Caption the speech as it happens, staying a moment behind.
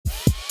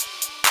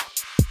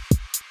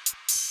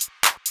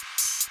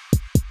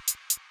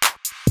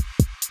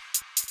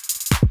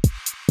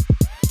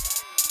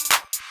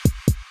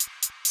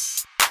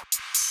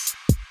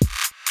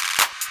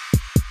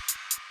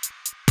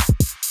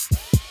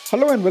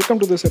Hello and welcome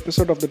to this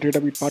episode of the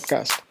Databeat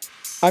podcast.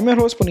 I'm your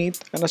host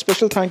Puneet, and a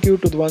special thank you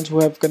to the ones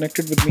who have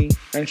connected with me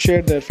and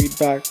shared their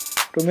feedback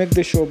to make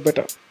this show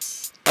better.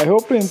 I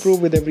hope to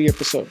improve with every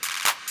episode.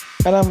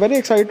 And I'm very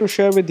excited to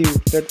share with you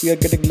that we are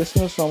getting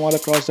listeners from all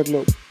across the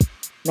globe.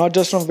 Not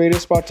just from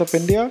various parts of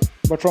India,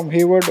 but from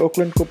Hayward,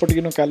 Oakland,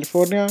 Cupertino,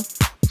 California,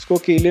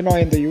 Skokie,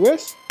 Illinois in the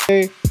US,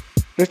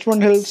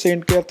 Richmond Hill,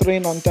 St.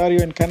 Catherine,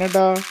 Ontario in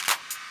Canada,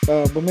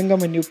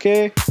 Birmingham in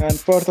UK,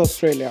 and Perth,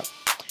 Australia.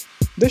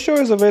 This show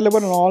is available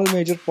on all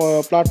major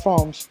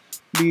platforms,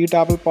 be it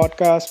Apple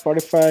Podcasts,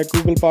 Spotify,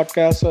 Google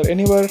Podcasts, or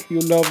anywhere you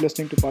love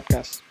listening to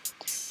podcasts.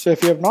 So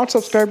if you have not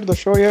subscribed to the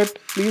show yet,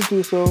 please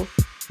do so.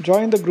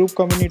 Join the group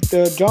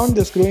community, join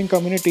this growing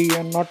community,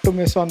 and not to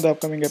miss on the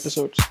upcoming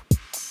episodes.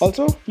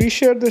 Also, please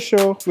share this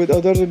show with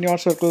others in your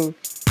circle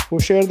who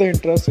share the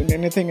interest in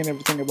anything and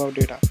everything about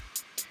data.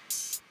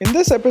 In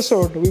this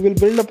episode, we will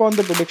build upon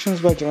the predictions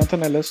by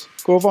Jonathan Ellis,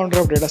 co-founder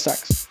of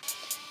DataStax.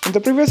 In the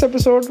previous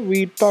episode,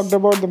 we talked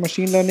about the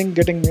machine learning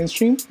getting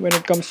mainstream when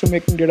it comes to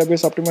making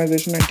database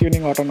optimization and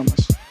tuning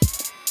autonomous.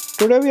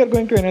 Today, we are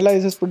going to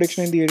analyze his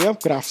prediction in the area of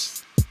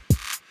graphs.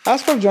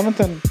 As per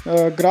Jonathan,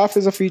 graph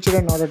is a feature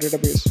and not a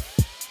database.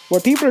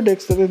 What he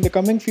predicts that in the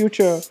coming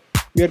future,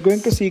 we are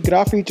going to see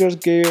graph features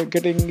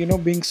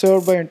being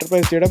served by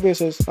enterprise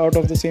databases out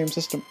of the same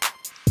system.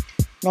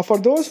 Now, for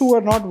those who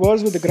are not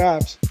versed with the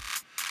graphs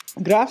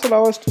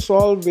allow us to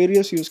solve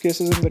various use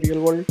cases in the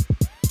real world,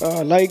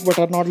 but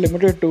are not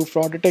limited to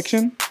fraud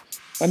detection,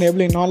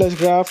 enabling knowledge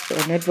graph,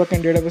 network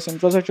and database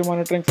infrastructure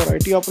monitoring for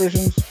IT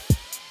operations,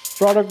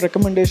 product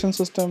recommendation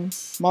system,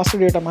 master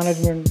data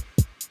management,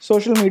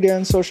 social media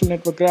and social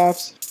network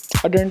graphs,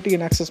 identity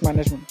and access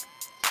management.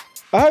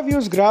 I have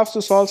used graphs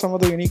to solve some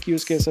of the unique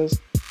use cases,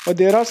 but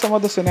there are some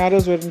of the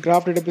scenarios wherein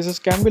graph databases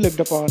can be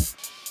looked upon.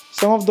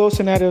 Some of those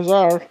scenarios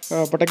are,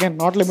 but again,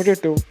 not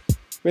limited to,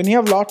 when you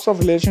have lots of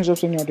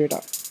relationships in your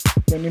data,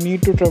 when you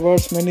need to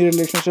traverse many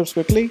relationships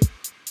quickly,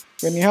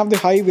 when you have the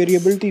high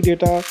variability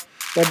data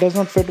that does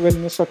not fit well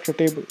in a structured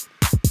table,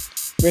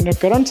 when your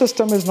current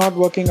system is not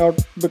working out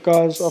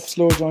because of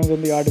slow joins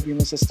in the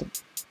RDBMS system,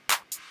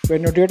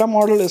 when your data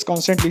model is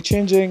constantly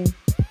changing,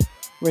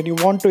 when you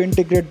want to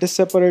integrate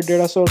disparate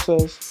data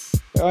sources,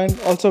 and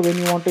also when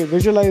you want to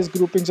visualize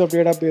groupings of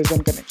data based on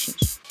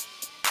connections.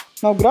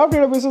 Now, graph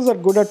databases are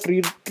good at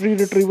tree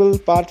retrieval,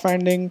 path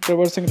finding,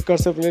 traversing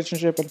recursive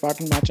relationship, and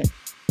pattern matching.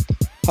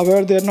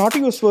 However, they are not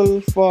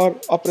useful for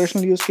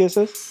operational use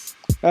cases,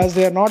 as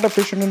they are not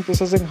efficient in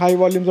processing high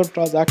volumes of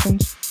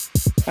transactions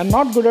and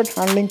not good at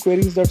handling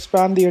queries that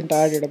span the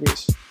entire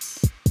database.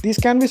 These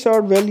can be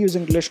served well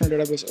using relational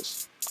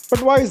databases.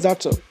 But why is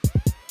that so?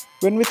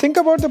 When we think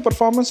about the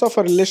performance of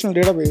a relational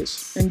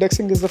database,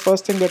 indexing is the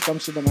first thing that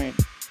comes to the mind.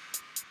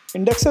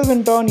 Indexers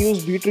in turn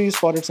use B-trees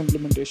for its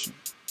implementation.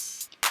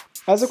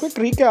 As a quick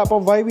recap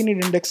of why we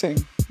need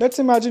indexing, let's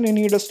imagine you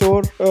need to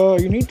store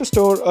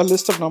a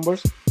list of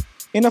numbers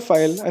in a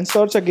file and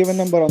search a given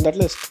number on that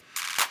list.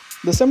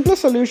 The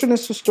simplest solution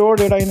is to store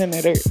data in an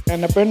array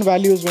and append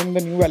values when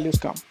the new values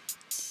come.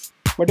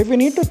 But if you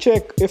need to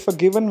check if a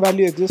given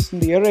value exists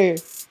in the array,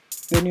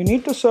 then you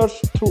need to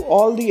search through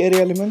all the array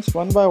elements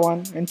one by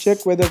one and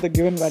check whether the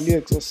given value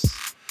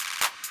exists.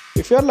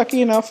 If you are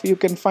lucky enough, you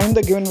can find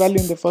the given value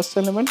in the first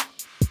element.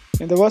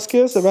 In the worst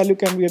case, the value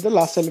can be at the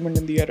last element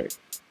in the array.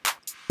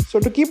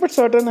 So to keep it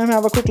certain and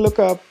have a quick look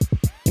up,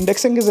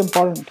 indexing is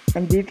important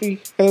and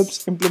B-tree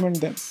helps implement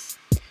them.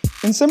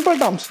 In simple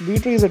terms,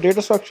 B-tree is a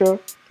data structure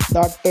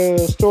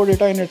that store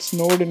data in its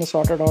node in a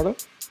sorted order.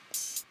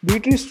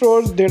 B-tree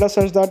stores data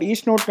such that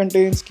each node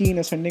contains key in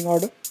ascending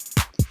order.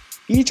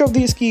 Each of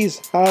these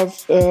keys have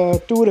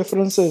two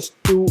references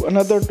to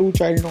another two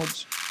child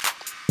nodes.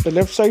 The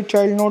left side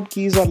child node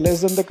keys are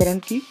less than the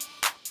current key,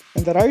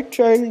 and the right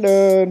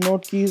child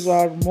node keys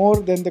are more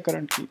than the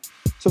current key.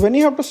 So when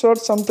you have to search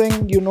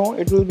something, you know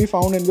it will be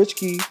found in which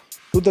key,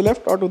 to the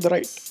left or to the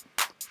right.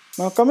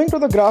 Now coming to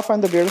the graph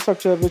and the data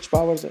structure which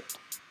powers it.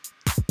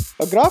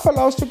 A graph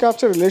allows to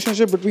capture a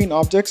relationship between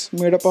objects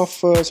made up of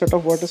a set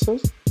of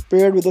vertices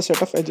paired with a set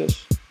of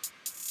edges.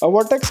 A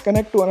vertex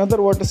connects to another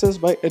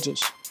vertices by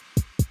edges.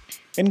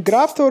 In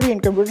graph theory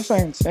and computer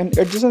science, an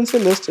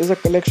adjacency list is a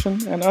collection,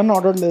 an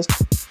unordered list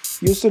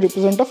used to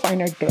represent a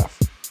finite graph.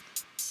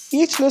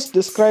 Each list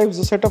describes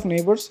a set of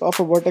neighbors of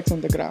a vertex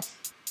in the graph.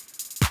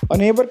 A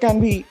neighbor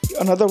can be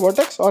another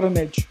vertex or an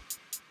edge.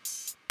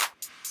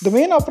 The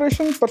main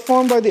operation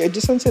performed by the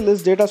adjacency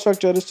list data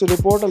structure is to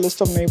report a list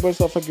of neighbors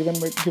of a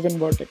given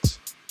vertex.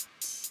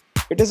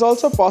 It is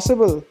also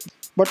possible,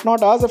 but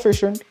not as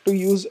efficient, to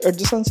use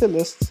adjacency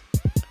lists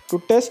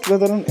to test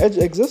whether an edge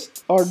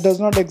exists or does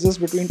not exist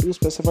between two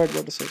specified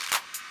vertices.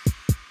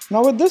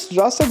 Now with this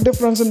drastic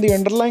difference in the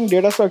underlying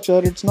data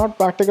structure, it's not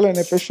practical and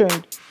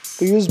efficient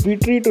to use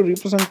B-tree to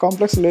represent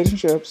complex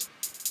relationships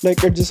like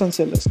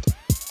adjacency list,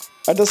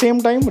 at the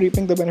same time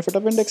reaping the benefit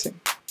of indexing.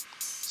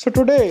 So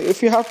today,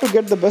 if you have to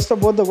get the best of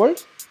both the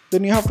worlds,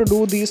 then you have to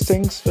do these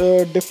things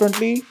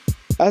differently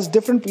as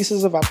different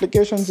pieces of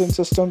applications and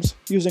systems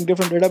using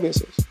different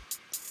databases.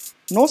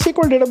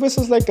 NoSQL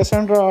databases like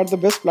Cassandra are the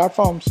best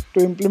platforms to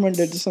implement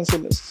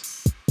adjacency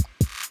lists.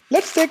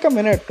 Let's take a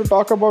minute to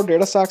talk about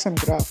data stacks and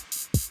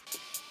graph.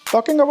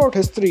 Talking about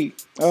history,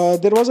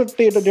 there was a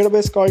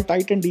database called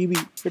TitanDB.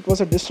 It was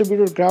a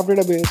distributed graph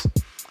database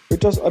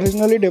which was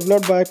originally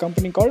developed by a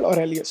company called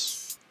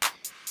Aurelius.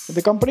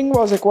 The company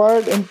was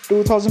acquired in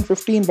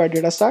 2015 by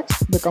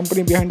DataStax, the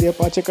company behind the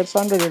Apache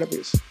Cassandra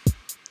database.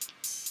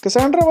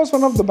 Cassandra was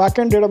one of the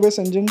backend database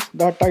engines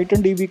that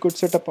TitanDB could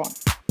sit upon,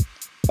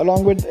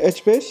 along with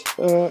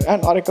HBase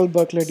and Oracle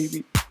Berkeley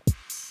DB.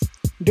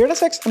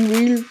 DataStax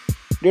unveiled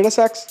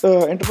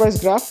DataStax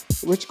Enterprise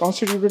Graph, which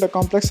constituted a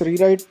complex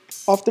rewrite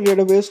of the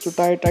database to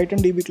tie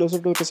TitanDB closer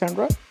to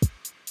Cassandra.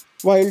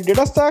 While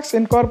DataStax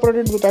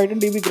incorporated the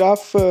TitanDB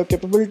Graph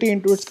capability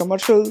into its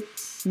commercial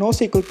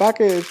NoSQL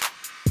package,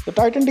 the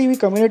TitanDB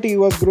community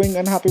was growing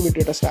unhappy with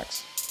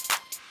DataStax.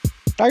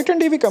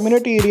 TitanDB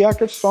community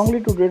reacted strongly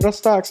to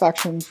DataStax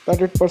actions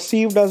that it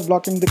perceived as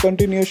blocking the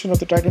continuation of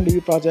the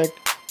TitanDB project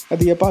at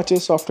the Apache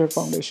Software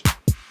Foundation.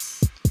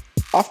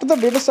 After the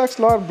DataStax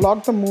law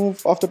blocked the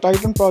move of the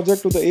Titan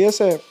project to the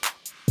ASF,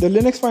 the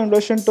Linux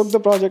Foundation took the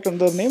project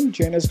under the name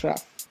JNS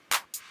Graph.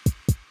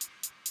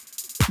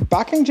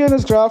 Backing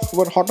JNS Graph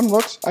were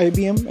Hortonworks,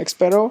 IBM,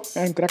 Expero,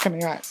 and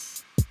Kraken AI.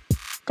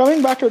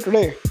 Coming back to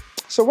today,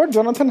 so what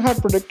Jonathan had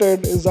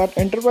predicted is that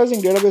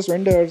enterprising database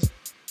vendors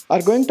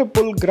are going to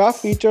pull graph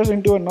features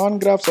into a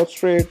non-graph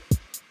substrate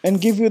and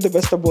give you the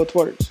best of both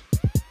worlds.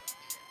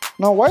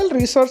 Now, while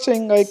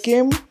researching, I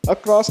came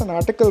across an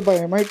article by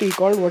MIT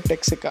called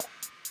Vertexica,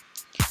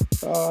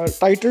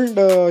 titled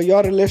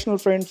Your Relational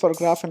Friend for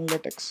Graph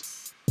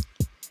Analytics.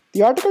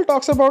 The article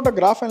talks about a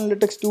graph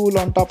analytics tool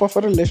on top of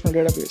a relational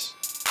database.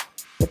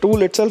 The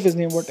tool itself is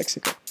named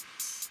Vertexica.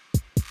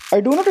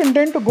 I do not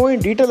intend to go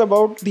in detail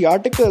about the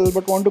article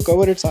but want to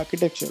cover its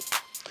architecture.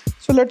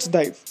 So let's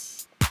dive.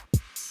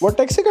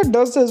 Vertexica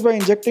does this by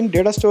injecting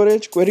data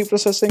storage, query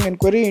processing, and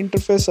query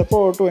interface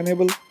support to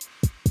enable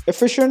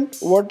efficient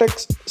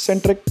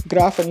vertex-centric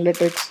graph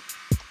analytics,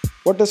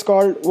 what is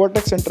called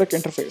vertex-centric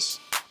interface.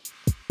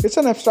 It's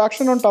an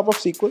abstraction on top of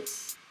SQL.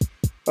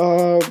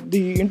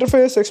 The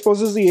interface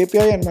exposes the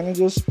API and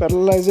manages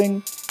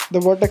parallelizing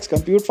the vertex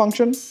compute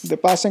function, the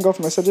passing of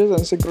messages,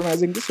 and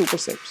synchronizing the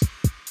supersets.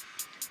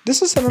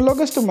 This is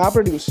analogous to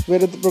MapReduce, where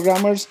the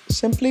programmers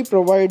simply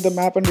provide the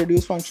map and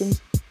reduce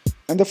functions,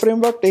 and the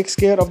framework takes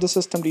care of the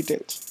system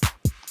details.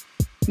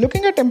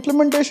 Looking at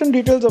implementation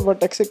details of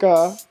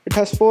Vertexica, it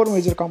has four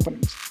major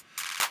components: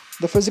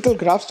 the physical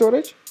graph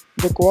storage,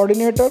 the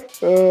coordinator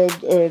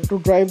to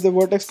drive the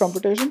vertex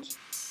computations,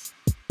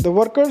 the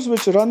workers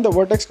which run the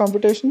vertex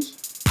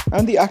computations,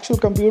 and the actual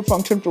compute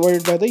function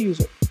provided by the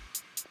user.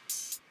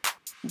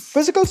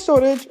 Physical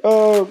storage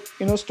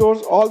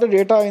stores all the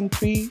data in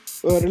three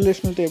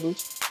relational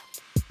tables: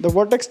 the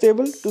vertex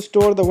table to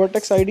store the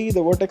vertex ID,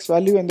 the vertex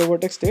value, and the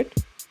vertex state;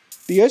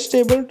 the edge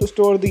table to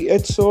store the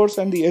edge source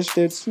and the edge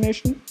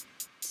destination;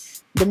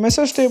 the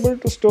message table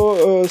to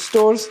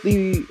stores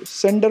the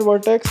sender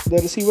vertex, the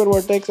receiver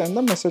vertex, and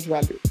the message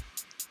value.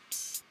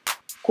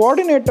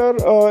 Coordinator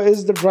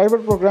is the driver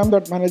program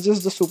that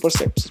manages the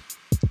supersets.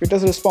 It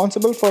is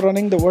responsible for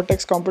running the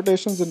vertex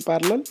computations in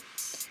parallel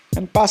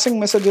and passing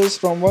messages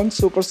from one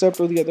superset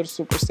to the other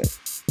superset.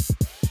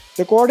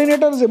 The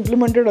coordinator is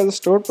implemented as a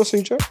stored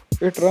procedure.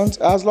 It runs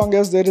as long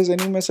as there is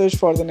any message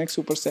for the next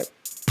superset.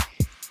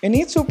 In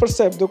each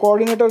superset, the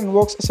coordinator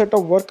invokes a set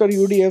of worker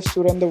UDFs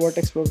to run the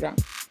vertex program.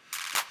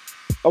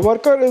 A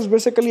worker is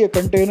basically a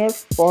container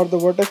for the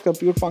vertex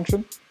compute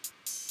function.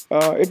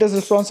 It is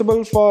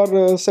responsible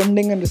for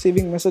sending and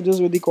receiving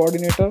messages with the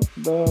coordinator.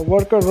 The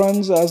worker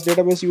runs as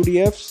database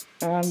UDFs,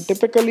 and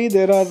typically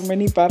there are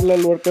many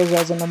parallel workers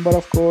as a number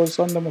of cores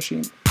on the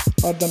machine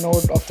or the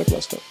node of the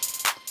cluster.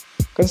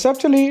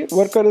 Conceptually,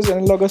 worker is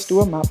analogous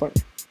to a mapper,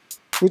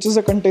 which is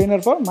a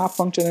container for map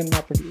function in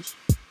MapReduce.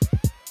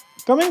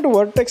 Coming to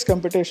vertex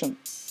computation.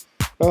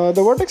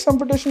 The vertex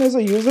computation is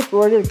a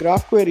user-provided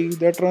graph query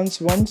that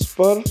runs once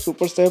per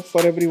superstep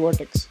for every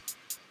vertex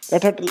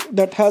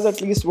that has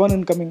at least one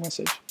incoming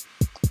message.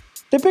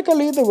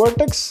 Typically, the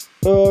vertex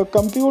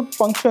compute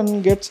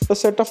function gets a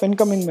set of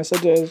incoming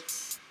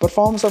messages,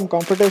 performs some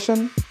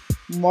computation,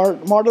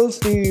 models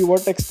the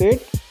vertex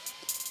state,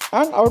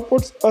 and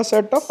outputs a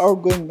set of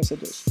outgoing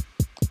messages.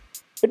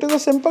 It is a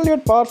simple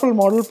yet powerful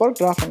model for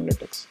graph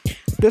analytics.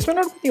 This may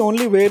not be the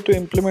only way to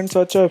implement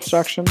such an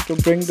abstraction to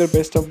bring the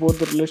best of both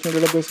the relational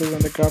databases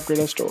and the graph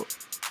data store,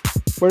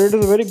 but it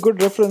is a very good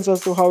reference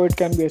as to how it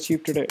can be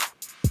achieved today.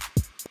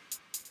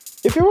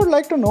 If you would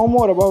like to know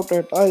more about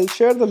it, I'll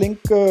share the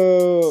link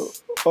to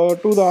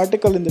the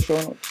article in the show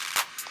notes.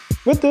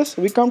 With this,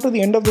 we come to the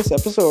end of this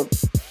episode.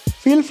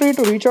 Feel free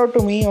to reach out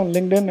to me on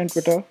LinkedIn and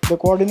Twitter, the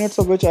coordinates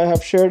of which I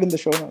have shared in the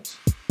show notes.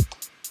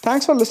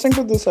 Thanks for listening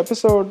to this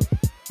episode.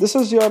 This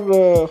is your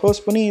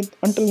host Puneet.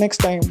 Until next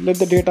time, let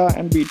the data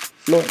and beat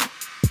flowing.